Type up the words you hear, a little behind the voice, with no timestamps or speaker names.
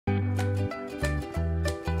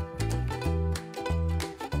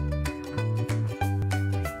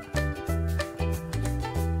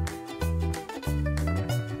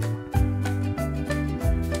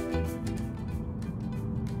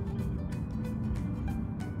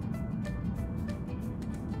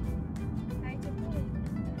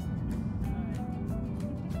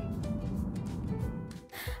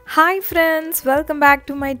Hi friends, welcome back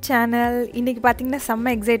to my channel. இன்னைக்கு பாத்தீங்கன்னா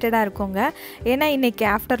செம்ம எக்ஸைட்டடா இருக்கோங்க. ஏன்னா இன்னைக்கு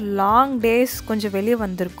ஆஃப்டர் லாங் டேஸ் கொஞ்சம் வெளிய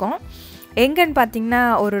வந்திருக்கோம். எங்கன்னு பாத்தீங்கன்னா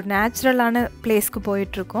ஒரு நேச்சுரலான பிளேஸ்க்கு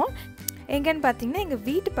போயிட்டு இருக்கோம். எங்கன்னு பாத்தீங்கன்னா எங்க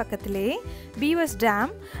வீட்டு பக்கத்திலேயே Beavers Dam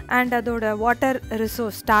and அதோட வாட்டர்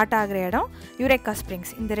ரிசோர்ஸ் ஸ்டார்ட் ஆகுற இடம் யூரேகா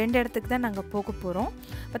ஸ்ப்ரிங்ஸ். இந்த ரெண்டு இடத்துக்கு தான் நாங்கள் போக போகிறோம்.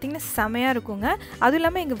 பார்த்திங்கன்னா செமையாக இருக்குங்க. அதுவும்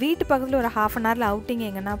இல்லாமல் எங்கள் வீட்டு பக்கத்தில் ஒரு ½ அன் ஹவரில் அவுட்டிங்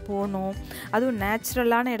எங்கன்னா போகணும், அதுவும்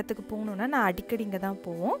நேச்சுரலான இடத்துக்கு போகணுன்னா நான் அடிக்கடி இங்கே தான்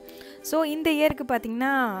போவோம். ஸோ இந்த இயருக்கு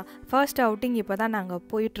பார்த்திங்கன்னா ஃபர்ஸ்ட் அவுட்டிங் இப்போ தான் நாங்கள்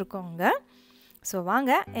போயிட்டுருக்கோங்க. ஸோ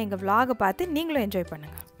வாங்க எங்கள் vlog-ஐ பார்த்து நீங்களும் என்ஜாய்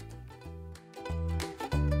பண்ணுங்கள்.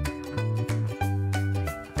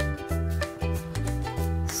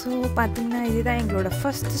 ஸோ பார்த்திங்கன்னா இதுதான் எங்களோட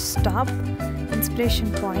ஃபர்ஸ்ட் ஸ்டாப்,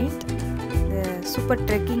 இன்ஸ்பிரேஷன் பாயிண்ட். இது super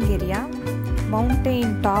trekking area,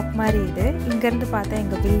 mountain top மாதிரி. இது இங்கேருந்து பார்த்தா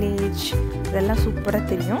எங்கள் வில்லேஜ் இதெல்லாம்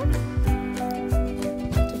சூப்பராக தெரியும்.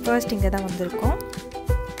 ஃபர்ஸ்ட் இங்கே தான் வந்திருக்கோம்.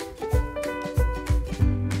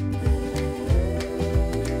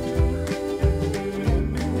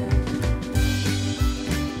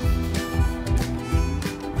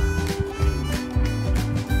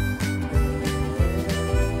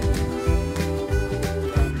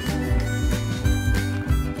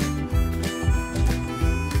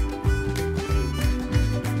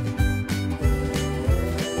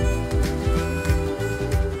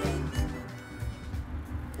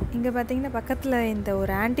 இங்கே பார்த்தீங்கன்னா பக்கத்தில் இந்த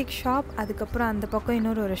ஒரு ஆன்டிக் ஷாப், அதுக்கப்புறம் அந்த பக்கம்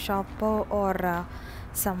இன்னொரு ஒரு ஷாப்போ ஒரு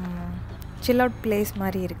சம் சில் அவுட் பிளேஸ்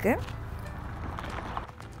மாதிரி இருக்குது.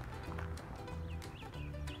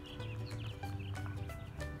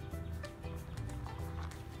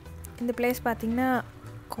 இந்த பிளேஸ் பார்த்திங்கன்னா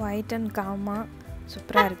குவைட் அண்ட் காமாக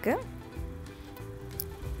சூப்பராக இருக்குது.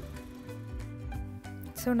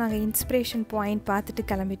 ஸோ நாங்கள் இன்ஸ்பிரேஷன் பாயிண்ட் பார்த்துட்டு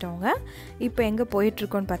கிளம்பிட்டோங்க. இப்போ எங்கே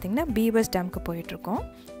போயிட்டுருக்கோன்னு பார்த்தீங்கன்னா பீவர்ஸ் டேம்க்கு போயிட்டுருக்கோம்.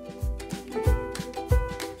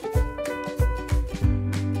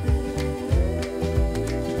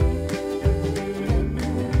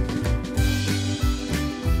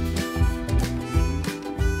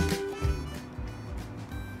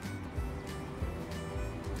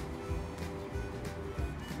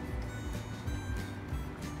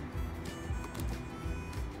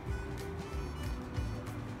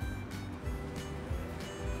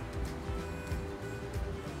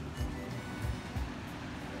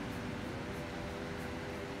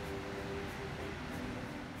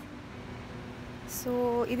 ஸோ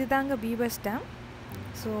இது தாங்க beavers dam.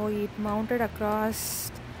 So it mounted across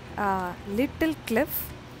little Cliff.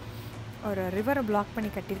 ஒரு ரிவரை பிளாக்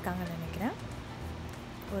பண்ணி கட்டியிருக்காங்கன்னு நினைக்கிறேன்.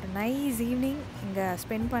 ஒரு நைஸ் ஈவினிங் இங்கே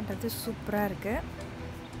ஸ்பெண்ட் பண்ணுறது சூப்பராக இருக்குது.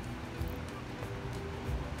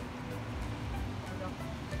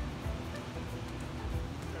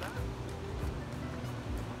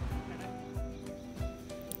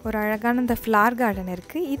 ஒரு அழகான இந்த ஃப்ளார் கார்டன்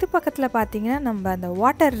இருக்குது. இது பக்கத்தில் பார்த்தீங்கன்னா நம்ம அந்த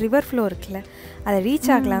வாட்டர் ரிவர் ஃப்ளோ இருக்குல்ல, அதை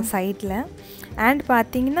ரீச் ஆகலாம் சைடில். அண்ட்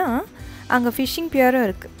பார்த்தீங்கன்னா அங்கே ஃபிஷ்ஷிங் பியரும்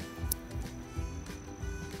இருக்குது.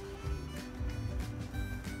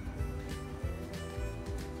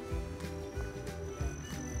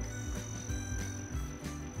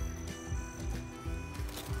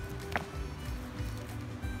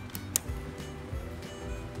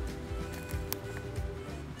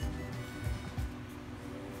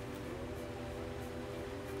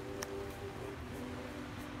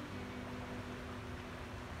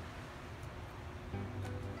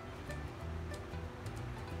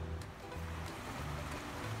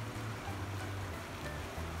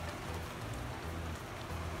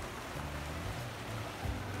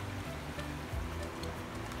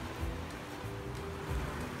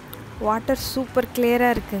 வாட்டர் சூப்பர்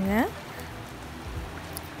கிளியராக இருக்குங்க.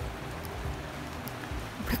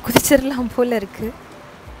 இப்படி குதிச்சிடலாம் போல் இருக்குது.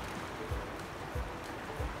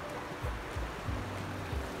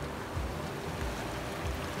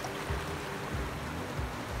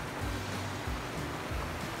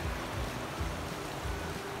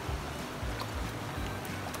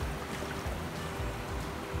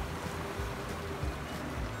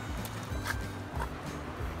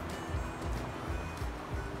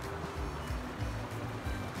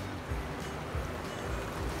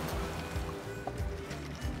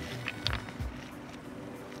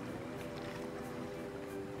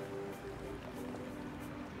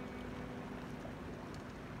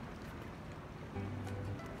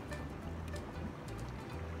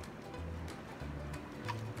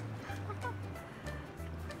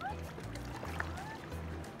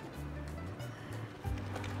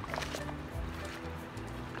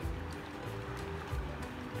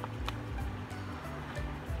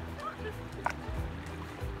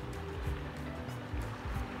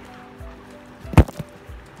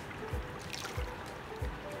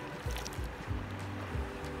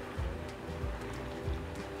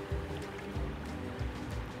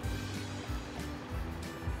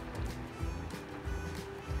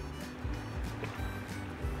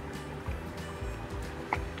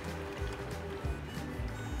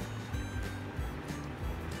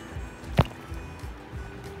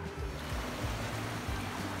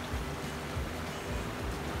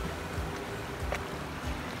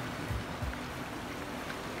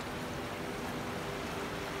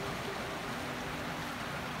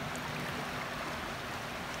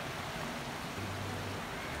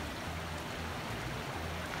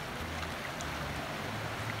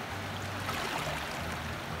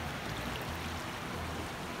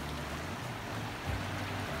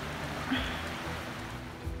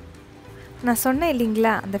 நான் சொன்னேன்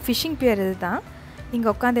இல்லைங்களா, அந்த ஃபிஷ்ஷிங் பியர் இது தான். இங்கே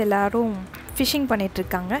உட்காந்து எல்லோரும் ஃபிஷ்ஷிங்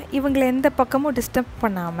பண்ணிகிட்ருக்காங்க. இவங்களை எந்த பக்கமும் டிஸ்டர்ப்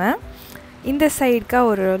பண்ணாமல் இந்த சைடுக்கா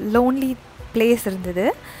ஒரு லோன்லி பிளேஸ் இருந்தது,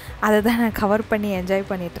 அதை தான் நான் கவர் பண்ணி என்ஜாய்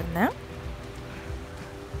பண்ணிகிட்ருந்தேன்.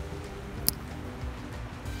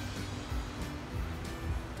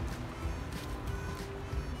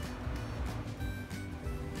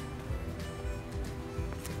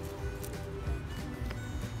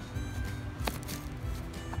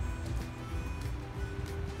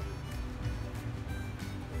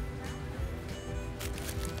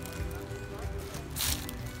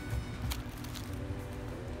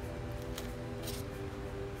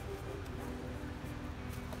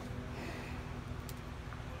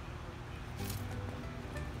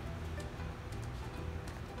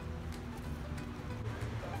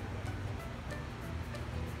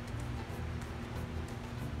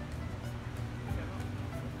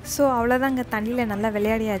 ஸோ அவ்வளோதாங்க, தண்ணியில் நல்லா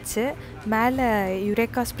விளையாடியாச்சு. மேலே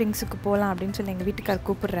யுரேக்கா ஸ்ப்ரிங்ஸுக்கு போகலாம் அப்படின்னு சொல்லி எங்கள் வீட்டுக்கார்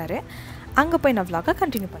கூப்பிட்றாரு. அங்கே போய் நான் vlog-ஐ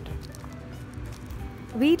கண்டினியூ பண்ணுறேன்.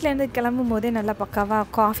 வீட்டிலேருந்து கிளம்பும் போதே நல்லா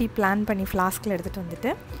பக்காவாக காஃபி பிளான் பண்ணி ஃப்ளாஸ்கில் எடுத்துகிட்டு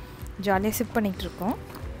வந்துட்டு ஜாலியாக சிப் பண்ணிகிட்டு இருக்கோம்.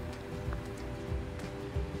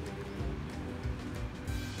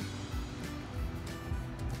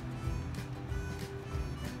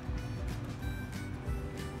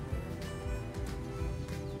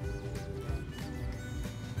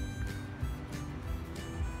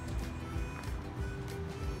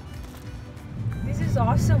 Is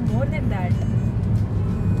awesome, more than that.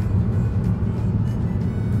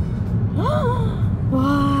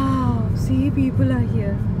 Wow, see people are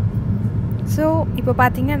here. So இப்போ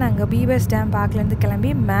பார்த்தீங்கன்னா நாங்கள் பீவர்ஸ் டேம் பார்க்லேருந்து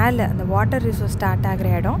கிளம்பி மேலே அந்த வாட்டர் ரிசோர்ஸ் ஸ்டார்ட் ஆகிற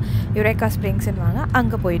இடம் யுரேக்கா ஸ்ப்ரிங்ஸ்ன்னுவாங்க,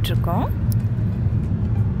 அங்கே போயிட்டுருக்கோம்.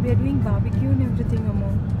 We are doing barbecue and everything,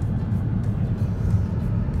 Amon.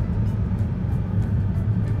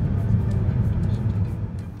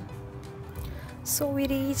 So we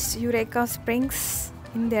reached Yureka springs.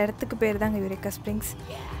 இந்த இடத்துக்கு பேர் தாங்க யுரேக்கா ஸ்ப்ரிங்ஸ்.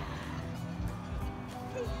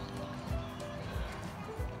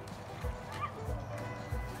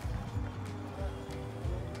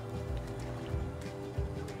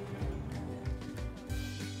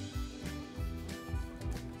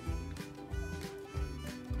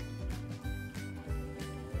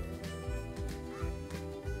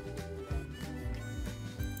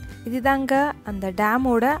 இதுதாங்க அந்த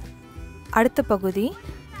டேமோட அடுத்த பகுதி.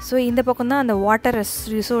 ஸோ இந்த பக்கம் தான் அந்த வாட்டர்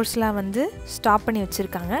ரிசோர்ஸ்லாம் வந்து ஸ்டாப் பண்ணி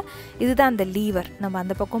வச்சுருக்காங்க. இதுதான் அந்த லீவர், நம்ம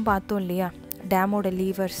அந்த பக்கம் பார்த்தோம் இல்லையா டேமோட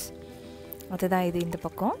லீவர்ஸ், அதுதான் இது. இந்த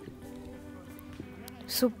பக்கம்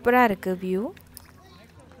சூப்பராக இருக்குது view.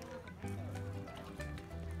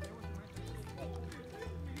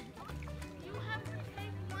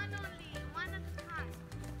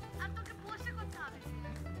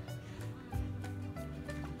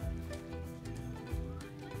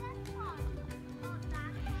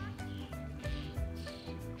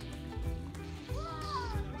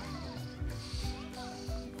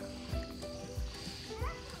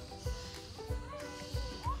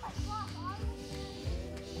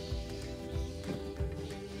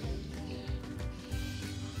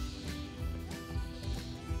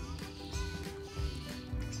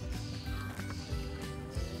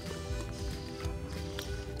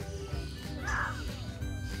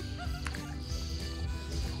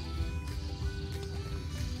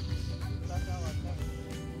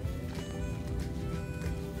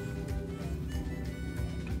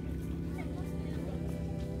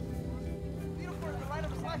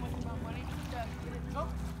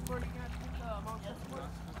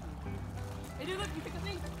 Hey dude, look, you took a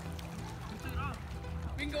thing. You took it off.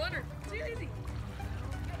 We can go under. See, easy.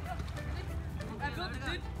 I built it,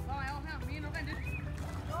 dude. Oh, my own house. Me and Owen, dude.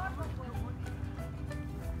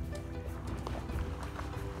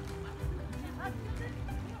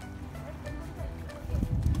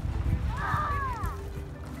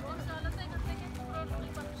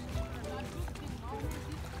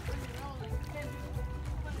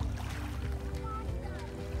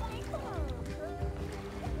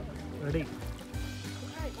 Ready?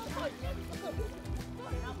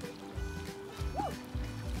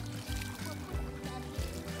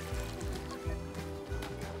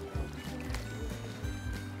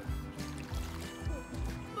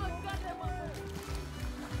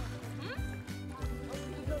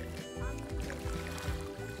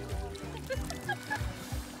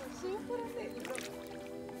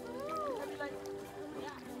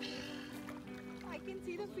 I can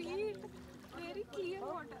see the field. Very clear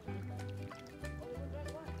water.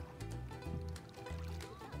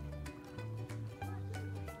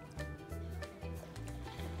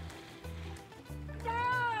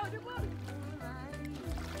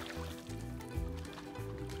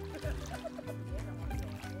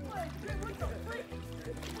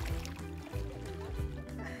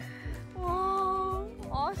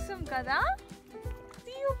 தெரியாதா?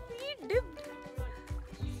 See your feet dipped.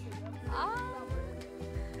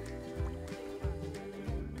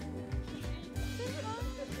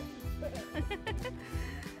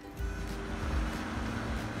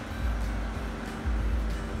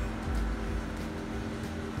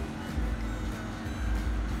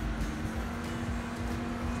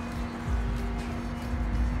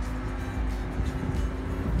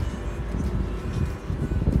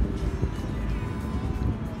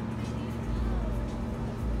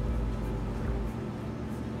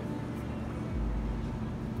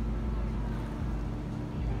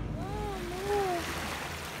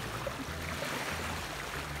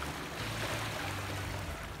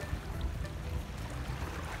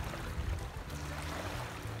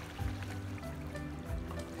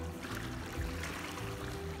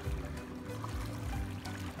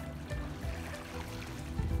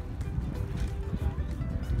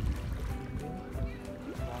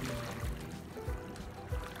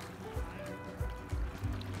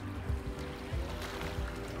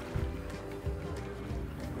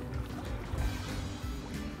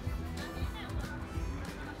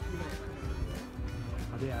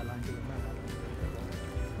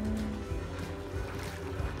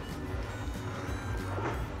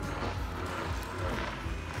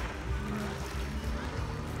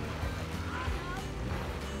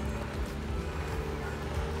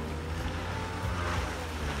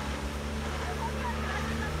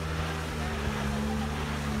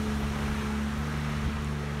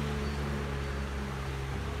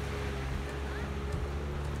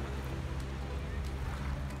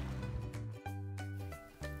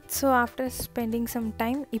 So after spending some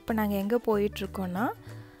time இப்போ நாங்கள் எங்கே போயிட்டுருக்கோன்னா,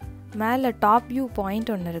 மேலே top view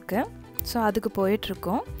point ஒன்று இருக்குது. So அதுக்கு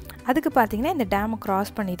போயிட்டுருக்கோம். அதுக்கு பார்த்திங்கன்னா இந்த டேமை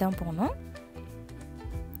க்ராஸ் பண்ணி தான் போகணும்.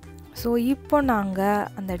 ஸோ இப்போ நாங்கள்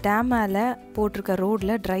அந்த டேம் மேலே போட்டிருக்க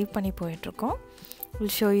ரோடில் ட்ரைவ் பண்ணி போயிட்டுருக்கோம்.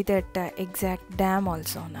 Will show you that exact dam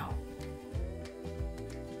also now.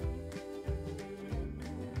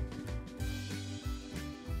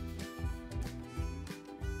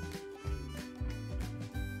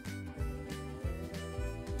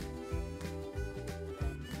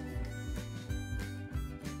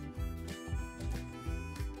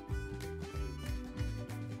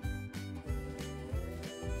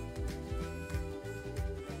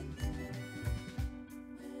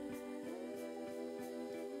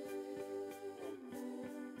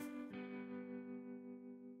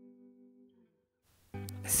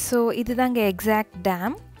 So இதுதாங்க எக்ஸாக்ட்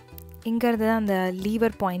டேம். இங்கேருந்து தான் அந்த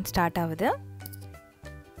லீவர் பாயிண்ட் ஸ்டார்ட் ஆகுது.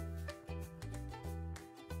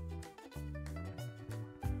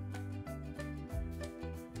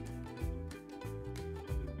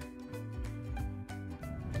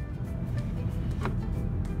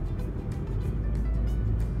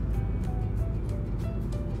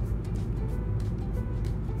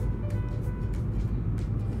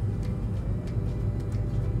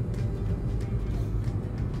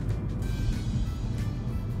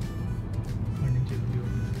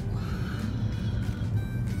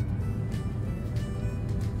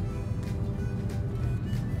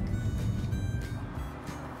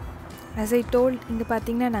 as I told, இங்கே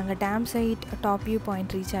பார்த்திங்கன்னா நாங்கள் dam side top view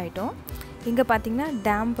point reach ஆகிட்டோம். இங்கே பார்த்திங்கன்னா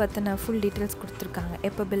டேம் பற்றின ஃபுல் டீட்டெயில்ஸ் கொடுத்துருக்காங்க.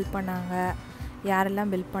 எப்போ பில்ட் பண்ணாங்க,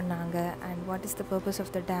 யாரெல்லாம் பில்ட் பண்ணாங்க, and what is the purpose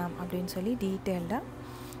of the dam அப்படின்னு சொல்லி டீட்டெயில்டாக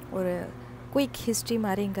ஒரு குயிக் ஹிஸ்ட்ரி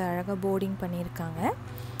மாதிரி இங்கே அழகாக போர்டிங் பண்ணியிருக்காங்க.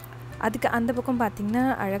 அதுக்கு அந்த பக்கம் பார்த்திங்கன்னா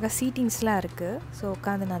அழகாக சீட்டிங்ஸ்லாம் இருக்குது. ஸோ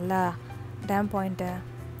உட்காந்து நல்லா டேம் பாயிண்ட்டை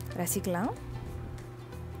ரசிக்கலாம்.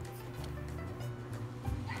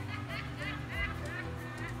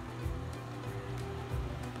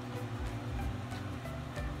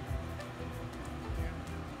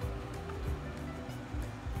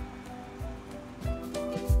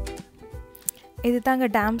 இது தாங்க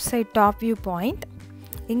dam side top view point.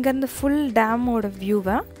 இங்கேருந்து ஃபுல் டேமோட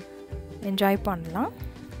வியூவை என்ஜாய் பண்ணலாம்.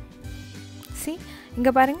 சி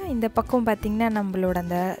இங்கே பாருங்கள், இந்த பக்கம் பார்த்திங்கன்னா நம்மளோட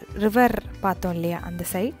அந்த ரிவர் பார்த்தோம் இல்லையா, அந்த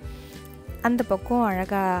சைட், அந்த பக்கம்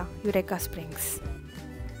அழகாக யூரேகா springs.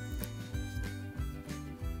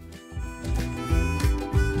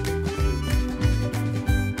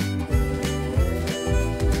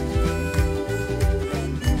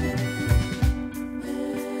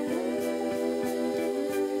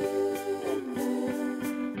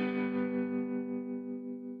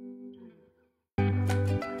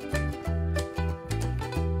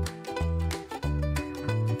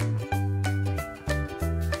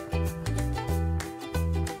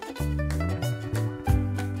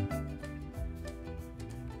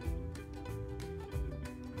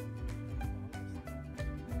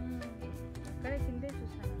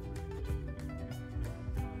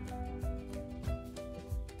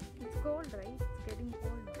 cold, right? It's getting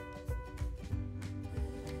cold now.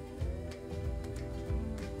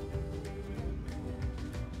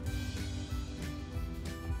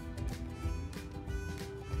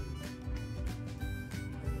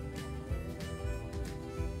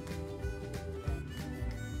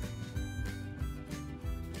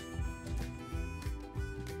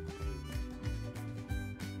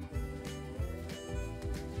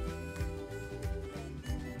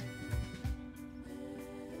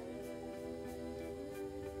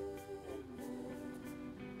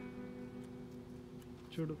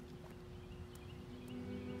 చూడు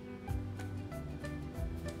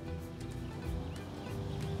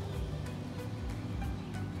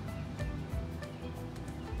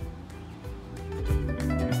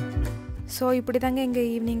ஸோ இப்படி தாங்க எங்கள்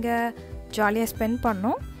ஈவினிங்கை ஜாலியாக ஸ்பெண்ட்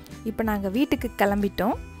பண்ணோம். இப்போ நாங்கள் வீட்டுக்கு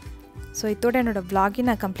கிளம்பிட்டோம். ஸோ இதோட என்னோடய vlog-ஐ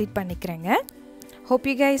நான் கம்ப்ளீட் பண்ணிக்கிறேங்க. Hope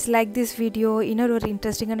you guys like this video. இன்னொரு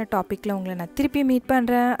இன்ட்ரெஸ்டிங்கான டாப்பிக்கில் உங்களை நான் திருப்பி மீட்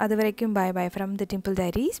பண்ணுறேன். அது வரைக்கும் பாய் bye from the Dimple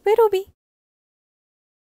diaries by Ruby.